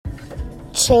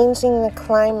Changing the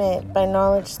Climate by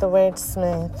Knowledge the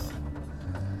Wordsmith.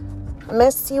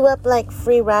 Mess you up like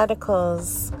free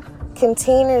radicals.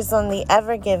 Containers on the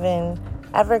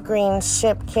evergreen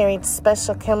ship carried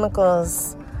special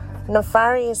chemicals.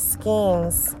 Nefarious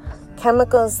schemes.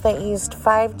 Chemicals that used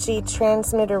 5G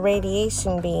transmitter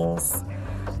radiation beams.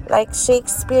 Like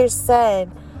Shakespeare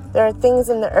said, there are things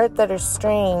in the earth that are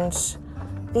strange.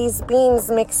 These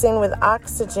beams mix in with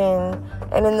oxygen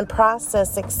and in the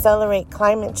process accelerate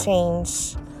climate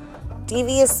change.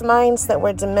 Devious minds that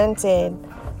were demented,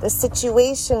 the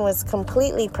situation was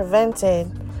completely prevented,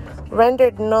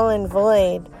 rendered null and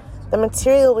void. The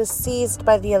material was seized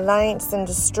by the Alliance and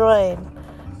destroyed.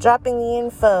 Dropping the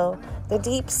info, the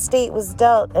deep state was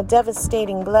dealt a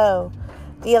devastating blow.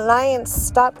 The Alliance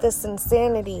stopped this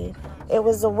insanity. It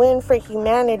was a win for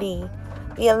humanity.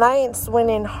 The Alliance went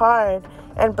in hard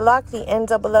and blocked the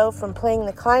NOO from playing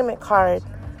the climate card.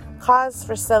 Cause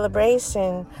for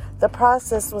celebration, the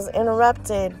process was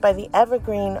interrupted by the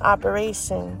Evergreen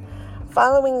operation.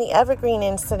 Following the Evergreen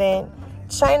incident,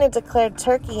 China declared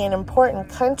Turkey an important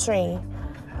country,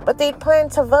 but they'd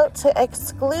planned to vote to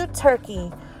exclude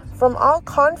Turkey from all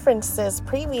conferences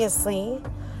previously.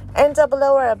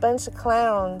 NOO are a bunch of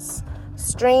clowns.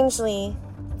 Strangely,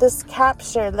 this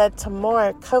capture led to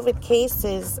more COVID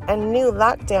cases and new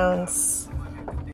lockdowns.